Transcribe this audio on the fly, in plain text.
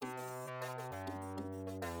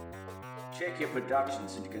Check Your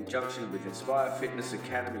Productions, in conjunction with Inspire Fitness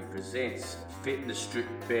Academy, presents Fitness Strip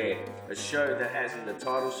Bare, a show that, as in the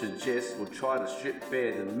title suggests, will try to strip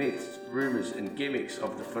bare the myths, rumours and gimmicks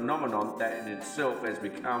of the phenomenon that in itself has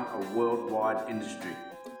become a worldwide industry.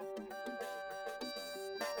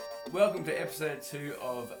 Welcome to episode 2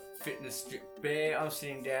 of Fitness Strip Bare. I'm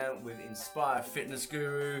sitting down with Inspire Fitness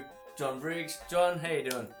Guru, John Briggs. John, how you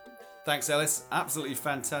doing? Thanks, Ellis. Absolutely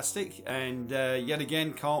fantastic. And yet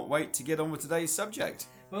again, can't wait to get on with today's subject.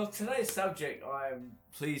 Well, today's subject, I'm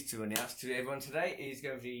pleased to announce to everyone today, is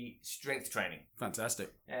going to be strength training.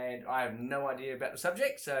 Fantastic. And I have no idea about the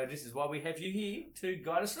subject, so this is why we have you here to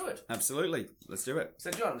guide us through it. Absolutely. Let's do it. So,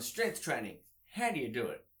 John, strength training, how do you do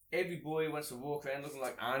it? Every boy wants to walk around looking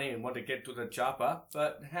like Arnie and want to get to the chopper,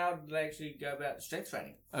 but how do they actually go about strength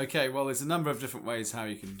training? Okay, well, there's a number of different ways how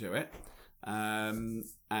you can do it.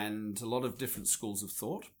 And a lot of different schools of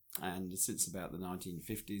thought. And since about the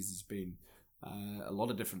 1950s, there's been a lot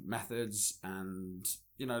of different methods and,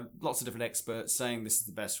 lots of different experts saying this is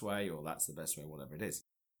the best way or that's the best way, whatever it is.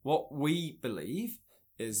 What we believe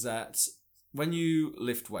is that when you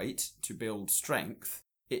lift weight to build strength,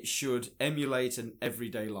 it should emulate an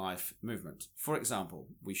everyday life movement. For example,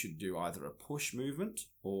 we should do either a push movement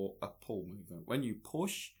or a pull movement. When you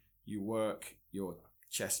push, you work your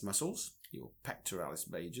chest muscles, your pectoralis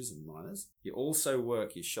majors and minors. You also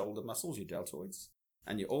work your shoulder muscles, your deltoids.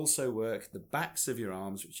 And you also work the backs of your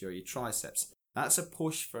arms, which are your triceps. That's a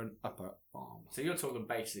push for an upper arm. So you're talking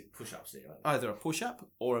basic push-ups here, aren't you? Either a push-up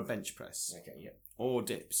or a bench press. Okay, yep. Or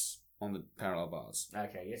dips on the parallel bars.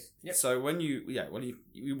 Okay, yes. Yep. So when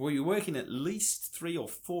you're working at least 3 or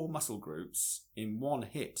 4 muscle groups in one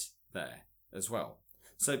hit there as well.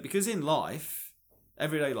 So because in life,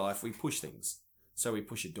 everyday life, we push things. So we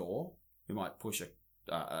push a door, we might push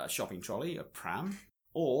a shopping trolley, a pram,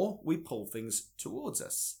 or we pull things towards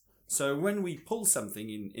us. So when we pull something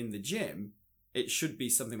in the gym, it should be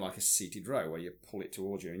something like a seated row where you pull it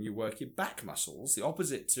towards you and you work your back muscles, the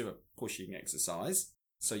opposite to a pushing exercise.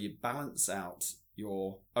 So you balance out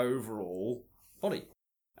your overall body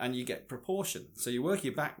and you get proportion. So you work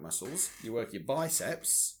your back muscles, you work your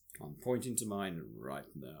biceps. I'm pointing to mine right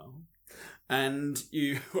now. And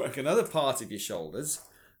you work another part of your shoulders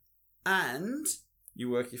and you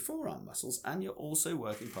work your forearm muscles and you're also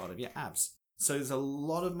working part of your abs. So there's a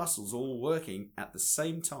lot of muscles all working at the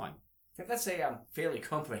same time. That's a fairly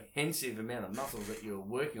comprehensive amount of muscles that you're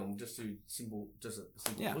working on just a simple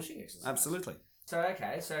pushing exercise. Absolutely.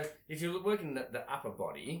 So if you're working the upper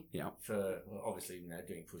body, for obviously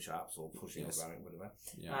doing push-ups or pushing or running, whatever.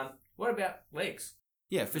 What about legs?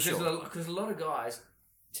 Yeah, sure. Because a lot of guys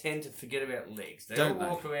tend to forget about legs. They Don't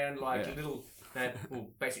all walk around like little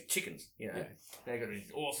basic chickens. They've got these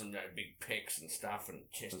awesome big pecs and stuff and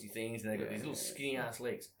chesty things, and they've got these little skinny ass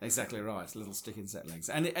legs. Exactly right, little stick insect legs.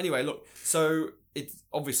 And anyway, look, so it's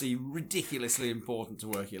obviously ridiculously important to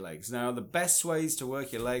work your legs. Now, the best ways to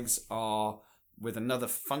work your legs are with another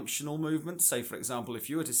functional movement. Say, for example, if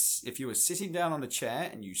you were sitting down on a chair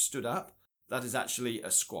and you stood up, that is actually a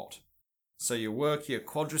squat. So you work your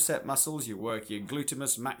quadricep muscles, you work your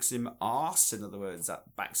gluteus maximus, in other words,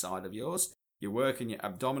 that backside of yours. You're working your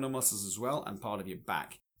abdominal muscles as well and part of your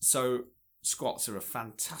back. So squats are a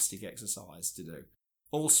fantastic exercise to do.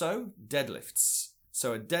 Also, deadlifts.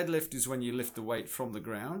 So a deadlift is when you lift the weight from the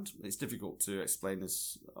ground. It's difficult to explain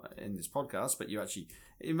this in this podcast, but you actually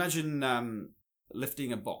imagine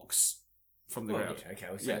lifting a box from the ground. Okay,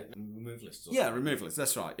 removalists. Removalists,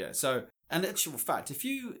 that's right, yeah. So, an actual fact, if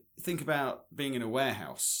you think about being in a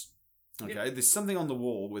warehouse, there's something on the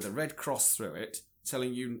wall with a red cross through it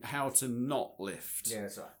telling you how to not lift. Yeah,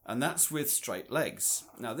 that's right. And that's with straight legs.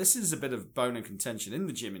 Now, this is a bit of bone and contention in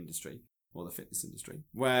the gym industry, or the fitness industry,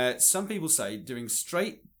 where some people say doing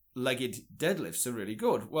straight-legged deadlifts are really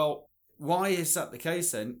good. Well, why is that the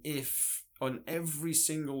case then if on every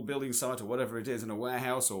single building site or whatever it is in a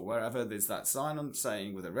warehouse or wherever there's that sign on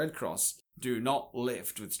saying with a red cross, do not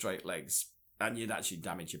lift with straight legs, and you'd actually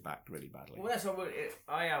damage your back really badly. Well, that's what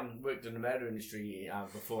I worked in the motor industry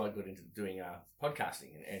before I got into doing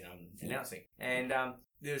podcasting and announcing. And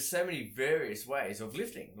there's so many various ways of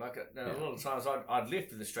lifting. Like a lot of times I'd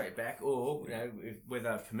lift with a straight back, or if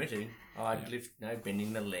weather permitting, I'd lift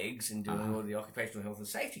bending the legs and doing all the occupational health and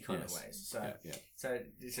safety kind of ways. So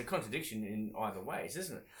it's a contradiction in either ways,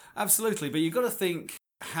 isn't it? Absolutely, but you've got to think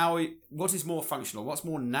what is more functional, what's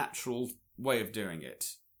more natural way of doing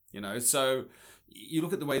it. So you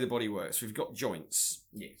look at the way the body works. We've got joints.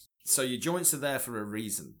 Yes. So your joints are there for a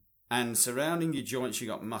reason. And surrounding your joints, you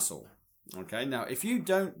got muscle. Okay. Now, if you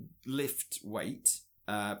don't lift weight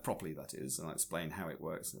properly that is, and I'll explain how it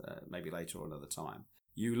works maybe later or another time,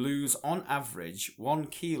 you lose on average 1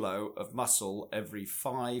 kilo of muscle every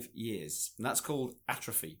 5 years. And that's called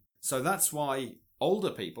atrophy. So that's why older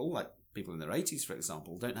people, like people in their 80s, for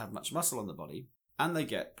example, don't have much muscle on the body, and they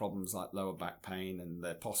get problems like lower back pain and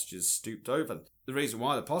their posture's stooped over. The reason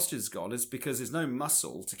why the posture's gone is because there's no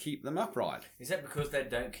muscle to keep them upright. Is that because they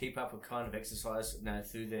don't keep up a kind of exercise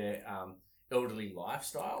through their elderly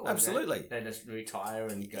lifestyle? Absolutely. They just retire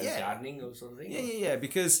and go gardening or sort of thing? Yeah,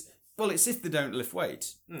 because, well, it's if they don't lift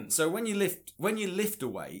weight. So when you lift a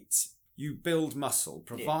weight, you build muscle,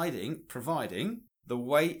 providing the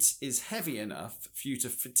weight is heavy enough for you to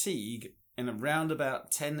fatigue in around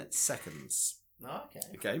about 10 seconds.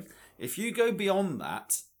 Okay. If you go beyond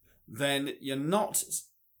that, then you're not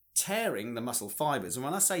tearing the muscle fibers. And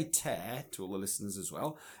when I say tear, to all the listeners as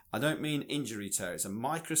well, I don't mean injury tear. It's a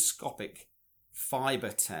microscopic fiber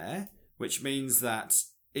tear, which means that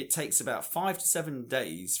it takes about 5 to 7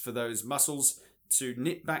 days for those muscles to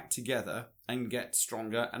knit back together and get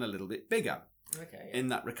stronger and a little bit bigger in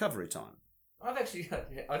that recovery time. I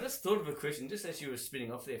just thought of a question, just as you were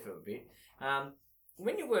spinning off there for a bit.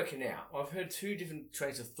 When you're working out, I've heard two different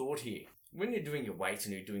trains of thought here. When you're doing your weights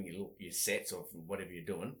and you're doing your sets or whatever you're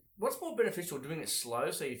doing, what's more beneficial, doing it slow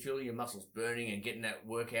so you feel your muscles burning and getting that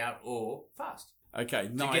workout, or fast? Okay,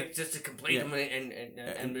 just to complete them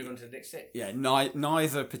and move on to the next set. Yeah,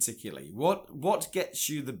 neither particularly. What gets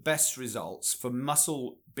you the best results for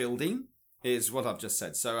muscle building is what I've just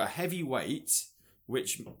said. So a heavy weight,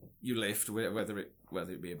 which you lift, whether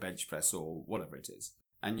it be a bench press or whatever it is,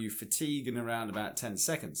 and you fatigue in around about 10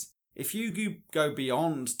 seconds. If you go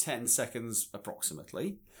beyond 10 seconds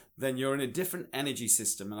approximately, then you're in a different energy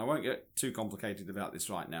system, and I won't get too complicated about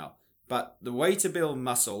this right now, but the way to build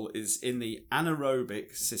muscle is in the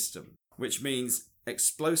anaerobic system, which means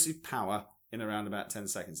explosive power in around about 10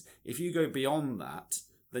 seconds. If you go beyond that,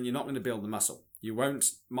 then you're not going to build the muscle. You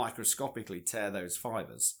won't microscopically tear those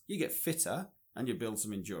fibers. You get fitter and you build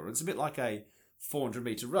some endurance, a bit like a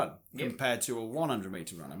 400-meter run compared to a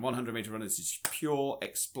 100-meter run. And 100-meter run is just pure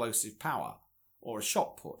explosive power, or a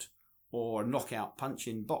shot put, or a knockout punch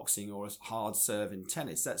in boxing, or a hard serve in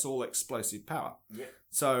tennis. That's all explosive power. Yeah.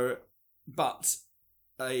 So, but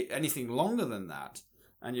anything longer than that,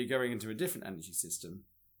 and you're going into a different energy system,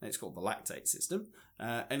 and it's called the lactate system.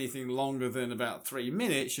 Anything longer than about 3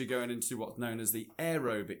 minutes, you're going into what's known as the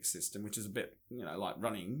aerobic system, which is a bit, like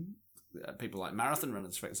running. People like marathon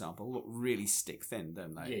runners, for example, look really stick thin,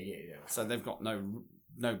 don't they? Yeah. So they've got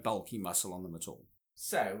no bulky muscle on them at all.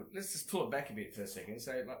 So let's just pull it back a bit for a second.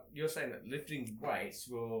 So, like, you're saying that lifting weights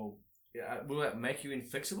will that make you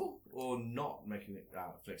inflexible or not make you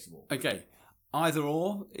flexible? Okay, either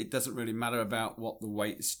or. It doesn't really matter about what the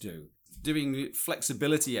weights do. Doing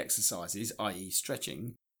flexibility exercises, i.e.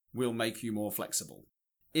 stretching, will make you more flexible.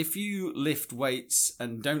 If you lift weights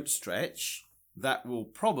and don't stretch, that will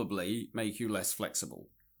probably make you less flexible.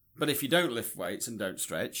 But if you don't lift weights and don't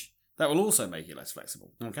stretch, that will also make you less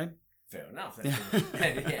flexible. Okay? Fair enough. So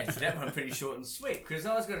that one pretty short and sweet. Because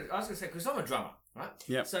I was going to say, because I'm a drummer, right?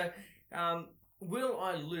 Yeah. So, will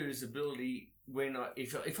I lose ability when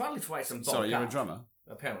if I lift weights and bulk Sorry, you're up? a drummer?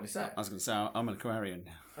 Apparently so. I was going to say, I'm an Aquarian.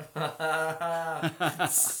 If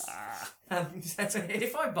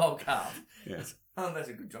I bulk up, Yes. Oh, that's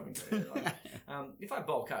a good drumming term. If I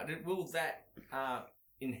bulk up, will that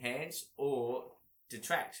enhance or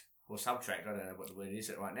detract or subtract? I don't know what the word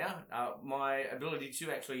is right now. My ability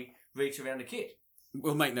to actually reach around a kit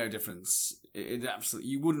Will make no difference. It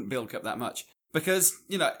absolutely, you wouldn't bulk up that much because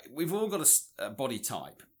we've all got a body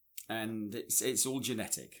type, and it's all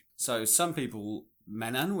genetic. So some people,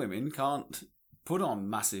 men and women, can't put on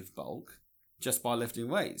massive bulk just by lifting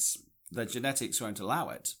weights. Their genetics won't allow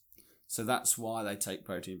it. So that's why they take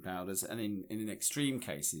protein powders, and in extreme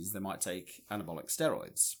cases, they might take anabolic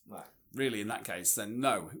steroids. Right. Really, in that case, then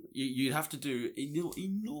no, you'd have to do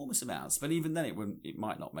enormous amounts. But even then, it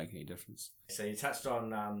might not make any difference. So you touched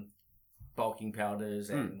on bulking powders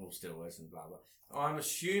and all steroids and blah blah. I'm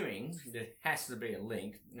assuming there has to be a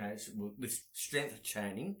link, with strength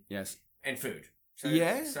training. Yes. And food. So,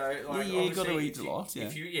 yeah. So you've got to eat a lot. Yeah.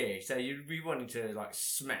 So you'd be wanting to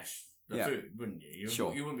smash the food, wouldn't you?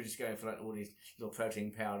 Sure. You wouldn't be just going for all these little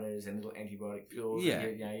protein powders and little antibiotic pills. Yeah.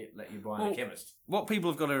 That you buy in a chemist. What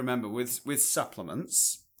people have got to remember with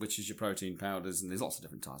supplements, which is your protein powders, and there's lots of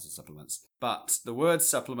different types of supplements, but the word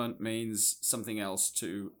supplement means something else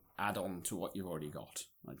to add on to what you've already got.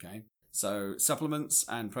 Okay. So supplements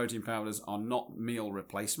and protein powders are not meal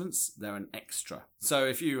replacements. They're an extra. So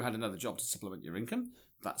if you had another job to supplement your income,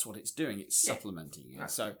 that's what it's doing. It's supplementing you.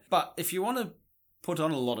 Right. So, but if you want to put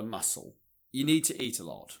on a lot of muscle, you need to eat a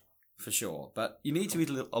lot, for sure. But you need to eat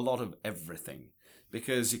a lot of everything,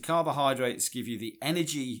 because your carbohydrates give you the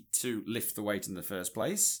energy to lift the weight in the first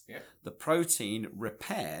place. Yep. The protein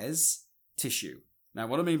repairs tissue. Now,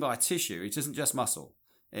 what I mean by tissue, it isn't just muscle.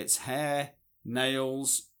 It's hair,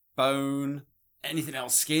 nails, bone, anything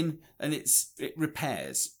else, skin, and it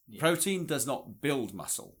repairs. Yeah. Protein does not build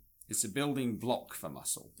muscle. It's a building block for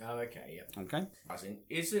muscle. Oh, okay, yeah. Okay? I think,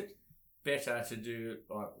 is it better to do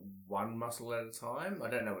like one muscle at a time? I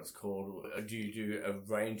don't know what it's called. Or do you do a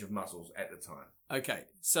range of muscles at the time? Okay,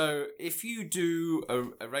 so if you do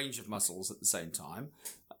a range of muscles at the same time,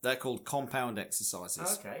 they're called compound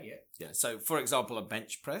exercises. Okay, yeah. Yeah, so for example, a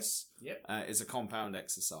bench press Yep. is a compound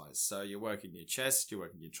exercise. So you're working your chest, you're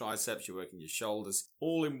working your triceps, you're working your shoulders,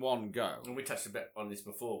 all in one go. And we touched a bit on this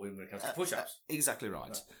before when it comes to push-ups. Exactly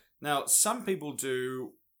right. Now, some people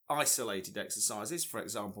do isolated exercises, for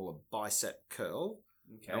example, a bicep curl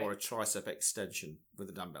Okay. or a tricep extension with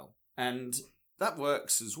a dumbbell. And that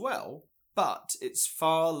works as well, but it's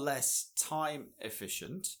far less time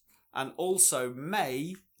efficient and also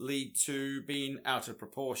may lead to being out of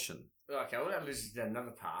proportion. Okay, well, that leads us down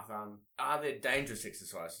another path. Are there dangerous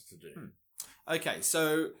exercises to do? Okay,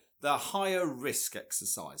 so the higher risk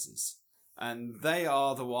exercises, and they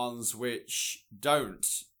are the ones which don't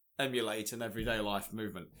emulate an everyday life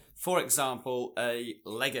movement. For example, a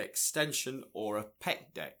leg extension or a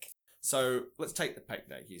pec deck. So let's take the pec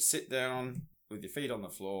deck. You sit down with your feet on the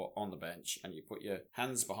floor on the bench and you put your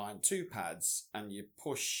hands behind two pads and you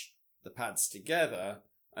push the pads together,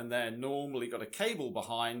 and they're normally got a cable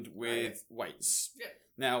behind with weights. Yeah.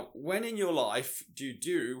 Now, when in your life do you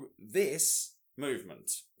do this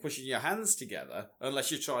movement, pushing your hands together, unless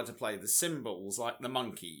you're trying to play the cymbals like the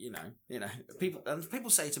monkey, you know, people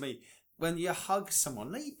say to me, when you hug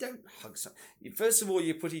someone, no, you don't hug someone. First of all,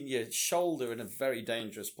 you're putting your shoulder in a very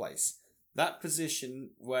dangerous place. That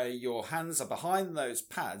position where your hands are behind those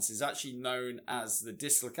pads is actually known as the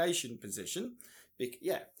dislocation position.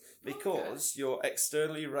 Because you're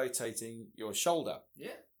externally rotating your shoulder,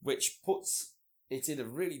 which puts it in a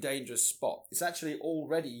really dangerous spot. It's actually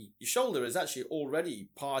your shoulder is actually already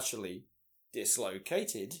partially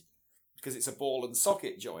dislocated because it's a ball and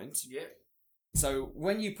socket joint. Yeah. So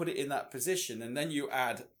when you put it in that position and then you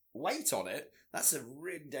add weight on it, that's a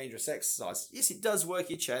really dangerous exercise. Yes, it does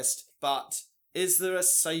work your chest, but is there a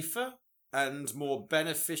safer and more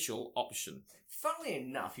beneficial option? Funnily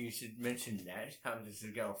enough, you should mention that, just to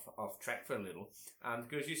go off track for a little,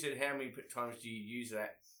 because you said how many times do you use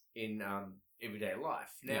that in everyday life.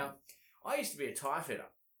 Now, I used to be a tie fitter,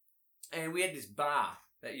 and we had this bar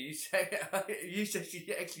that you used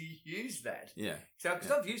to actually use that. Yeah. So, because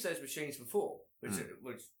I've used those machines before,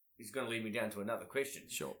 which is going to lead me down to another question.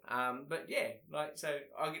 Sure. But yeah, so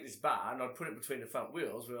I get this bar, and I'd put it between the front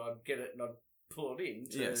wheels where I'd get it and I'd pull it in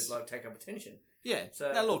to take up attention. Yeah.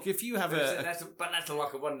 So, now look, if you have that's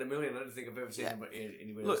like a 1 in a million. I don't think I've ever seen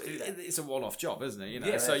anybody else do that. It's a one-off job, isn't it? You know,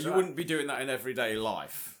 Yeah, so you right. wouldn't be doing that in everyday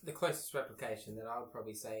life. The closest replication that I would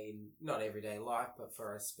probably say in not everyday life, but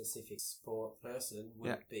for a specific sport person,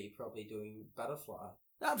 would be probably doing butterfly.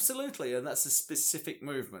 Absolutely, and that's a specific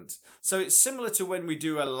movement. So it's similar to when we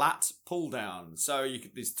do a lat pull down. So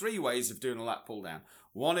there's 3 ways of doing a lat pull down.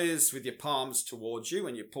 One is with your palms towards you,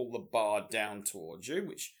 and you pull the bar down towards you,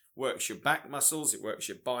 which works your back muscles, it works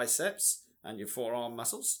your biceps and your forearm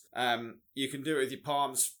muscles. You can do it with your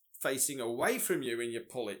palms facing away from you and you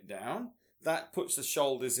pull it down. That puts the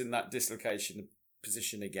shoulders in that dislocation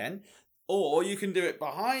position again. Or you can do it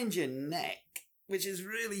behind your neck, which is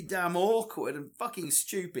really damn awkward and fucking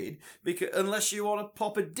stupid, because unless you want to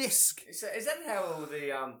pop a disc. So is that how all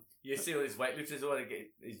the you see all these weightlifters all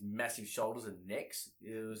get these massive shoulders and necks?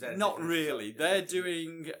 Is that Not really. They're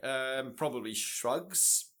doing probably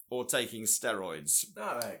shrugs or taking steroids.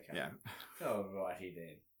 Oh, okay. Yeah. Oh, righty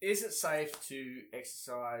then. Is it safe to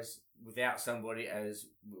exercise without somebody as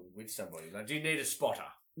with somebody? Like, do you need a spotter?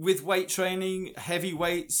 With weight training, heavy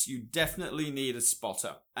weights, you definitely need a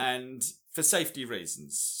spotter, and for safety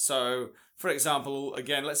reasons. So, for example,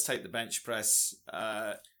 again, let's take the bench press.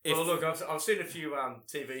 Well, look, I've seen a few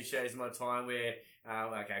TV shows in my time where,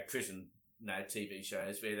 prison TV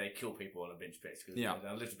shows where they kill people on a bench press because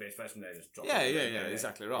they lift a bench press and they just drop.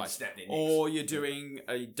 Exactly right. Snap their necks. Or you're doing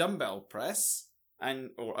a dumbbell press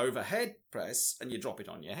or overhead press, and you drop it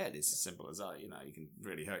on your head. It's as simple as that. You know, you can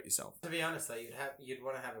really hurt yourself. To be honest, though, you'd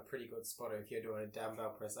want to have a pretty good spotter. If you're doing a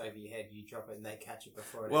dumbbell press over your head, you drop it and they catch it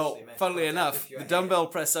before it actually makes funnily contact enough, with your the head. dumbbell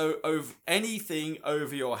press over anything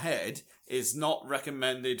over your head is not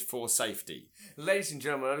recommended for safety. Ladies and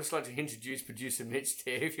gentlemen, I'd just like to introduce producer Mitch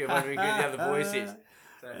there, if you're wondering who the other voice is.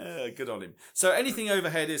 Good on him. So anything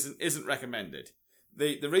overhead isn't recommended.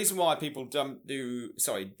 The reason why people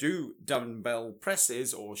do dumbbell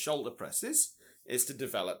presses or shoulder presses is to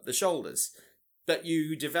develop the shoulders. But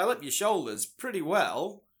you develop your shoulders pretty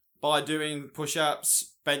well by doing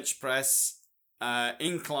push-ups, bench press,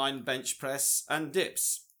 incline bench press, and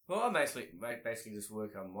dips. Well, I basically just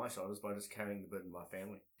work on my shoulders by just carrying the burden of my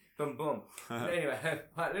family. Boom, boom. Anyway,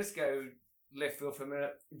 right, let's go left field for a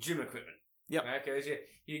minute. Gym equipment. Yep. Okay, so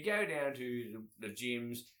you go down to the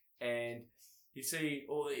gyms and you see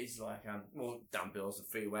all these dumbbells and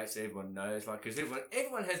free weights that everyone knows, because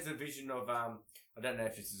everyone has the vision of I don't know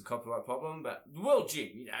if this is a copyright problem, but the World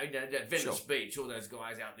Gym, that Venice Beach, all those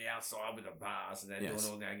guys out the outside with the bars and they're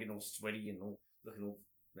doing all that, getting all sweaty and all looking all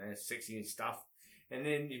sexy and stuff. And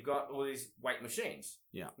then you've got all these weight machines.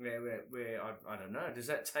 Yeah. Where I don't know, does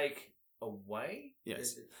that take away?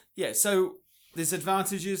 Yes. Yeah, so there's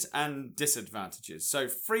advantages and disadvantages. So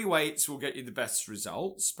free weights will get you the best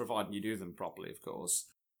results, providing you do them properly, of course.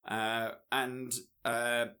 And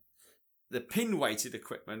the pin-weighted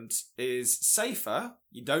equipment is safer.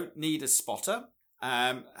 You don't need a spotter.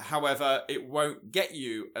 However, it won't get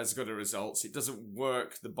you as good a results. It doesn't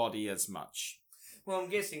work the body as much. Well, I'm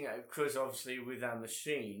guessing because obviously with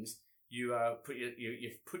machines, you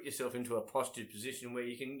put yourself into a postured position where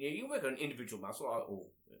you can work on an individual muscle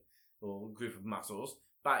or group of muscles,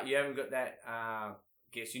 but you haven't got that.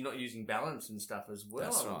 Guess you're not using balance and stuff as well.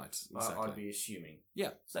 That's right. Exactly. I'd be assuming.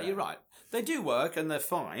 Yeah, so you're right. They do work and they're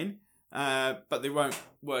fine, but they won't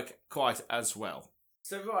work quite as well.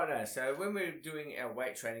 So right now, so when we're doing our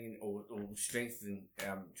weight training or strength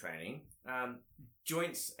training,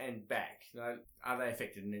 joints and back, are they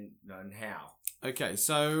affected and how? Okay,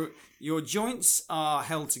 so your joints are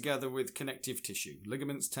held together with connective tissue,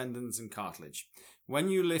 ligaments, tendons, and cartilage. When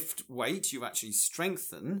you lift weight, you actually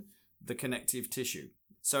strengthen the connective tissue.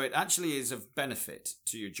 So it actually is of benefit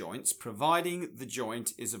to your joints, providing the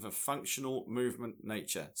joint is of a functional movement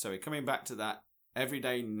nature. So we're coming back to that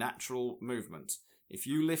everyday natural movement. If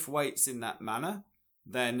you lift weights in that manner,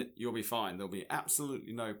 then you'll be fine. There'll be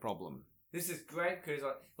absolutely no problem. This is great because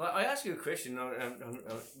I ask you a question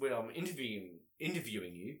when I'm interviewing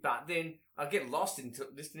you, but then I get lost into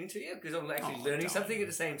listening to you because I'm actually learning something at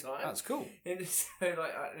the same time. That's cool. And so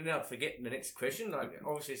and then I forget the next question.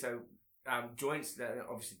 Obviously, so joints.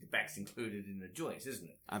 Obviously, the back's included in the joints, isn't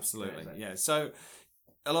it? Absolutely. Yeah. So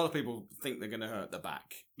a lot of people think they're going to hurt the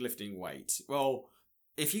back lifting weight. Well,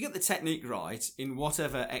 if you get the technique right in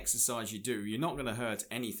whatever exercise you do, you're not going to hurt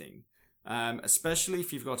anything. Especially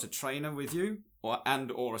if you've got a trainer with you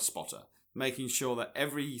or a spotter, making sure that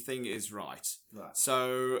everything is right.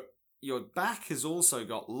 So your back has also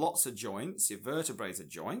got lots of joints, your vertebrae are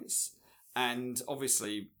joints, and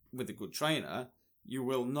obviously with a good trainer, you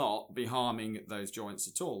will not be harming those joints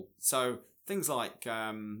at all. So things like,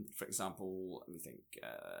 for example, let me think,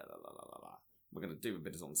 we're going to do a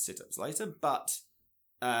bit on sit-ups later, but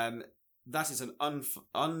that is an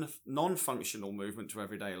non-functional movement to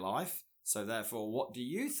everyday life. So therefore, what do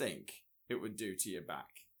you think it would do to your back?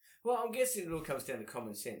 Well, I'm guessing it all comes down to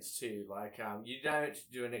common sense too. You don't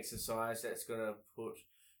do an exercise that's going to put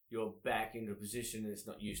your back into a position that it's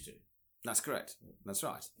not used to. That's correct. That's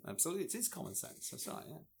right. Absolutely. It is common sense. That's right,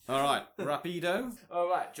 yeah. All right. Rapido. All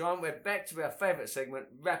right, John, we're back to our favourite segment,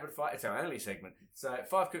 Rapid Fire. It's our only segment. So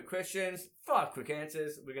 5 quick questions, 5 quick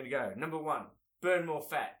answers. We're going to go. Number 1, burn more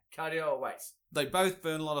fat, cardio or weights? They both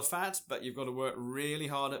burn a lot of fat, but you've got to work really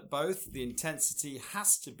hard at both. The intensity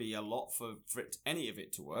has to be a lot for any of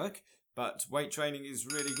it to work, but weight training is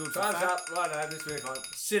really good for fat. fat. Up, right, this is fine.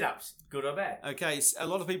 Sit-ups, good or bad? Okay, so a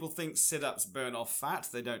lot of people think sit-ups burn off fat.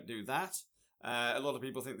 They don't do that. A lot of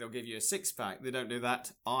people think they'll give you a six-pack. They don't do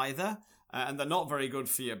that either. And they're not very good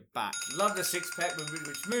for your back. Love the six-pack,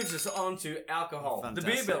 which moves us on to alcohol.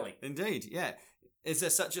 Fantastic. The beer belly. Indeed, yeah. Is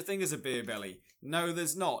there such a thing as a beer belly? No,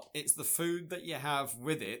 there's not. It's the food that you have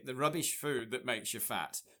with it, the rubbish food, that makes you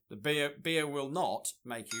fat. The beer will not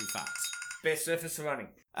make you fat. Best surface for running?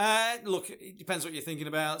 Look, it depends what you're thinking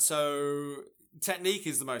about. So technique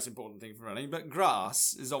is the most important thing for running, but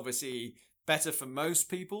grass is obviously better for most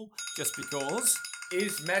people just because.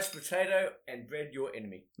 Is mashed potato and bread your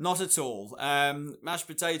enemy? Not at all. Mashed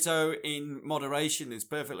potato in moderation is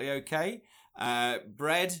perfectly okay.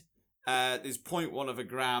 Bread is 0.1 of a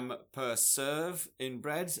gram per serve in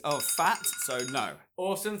bread of fat, so no.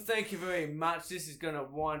 Awesome. Thank you very much. This is going to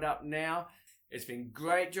wind up now. It's been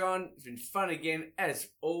great, John. It's been fun again, as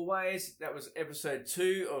always. That was episode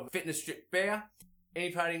 2 of Fitness Strip Bear.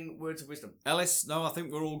 Any parting words of wisdom? Ellis, no, I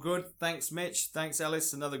think we're all good. Thanks, Mitch. Thanks,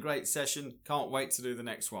 Ellis. Another great session. Can't wait to do the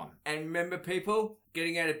next one. And remember, people,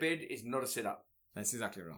 getting out of bed is not a sit-up. That's exactly right.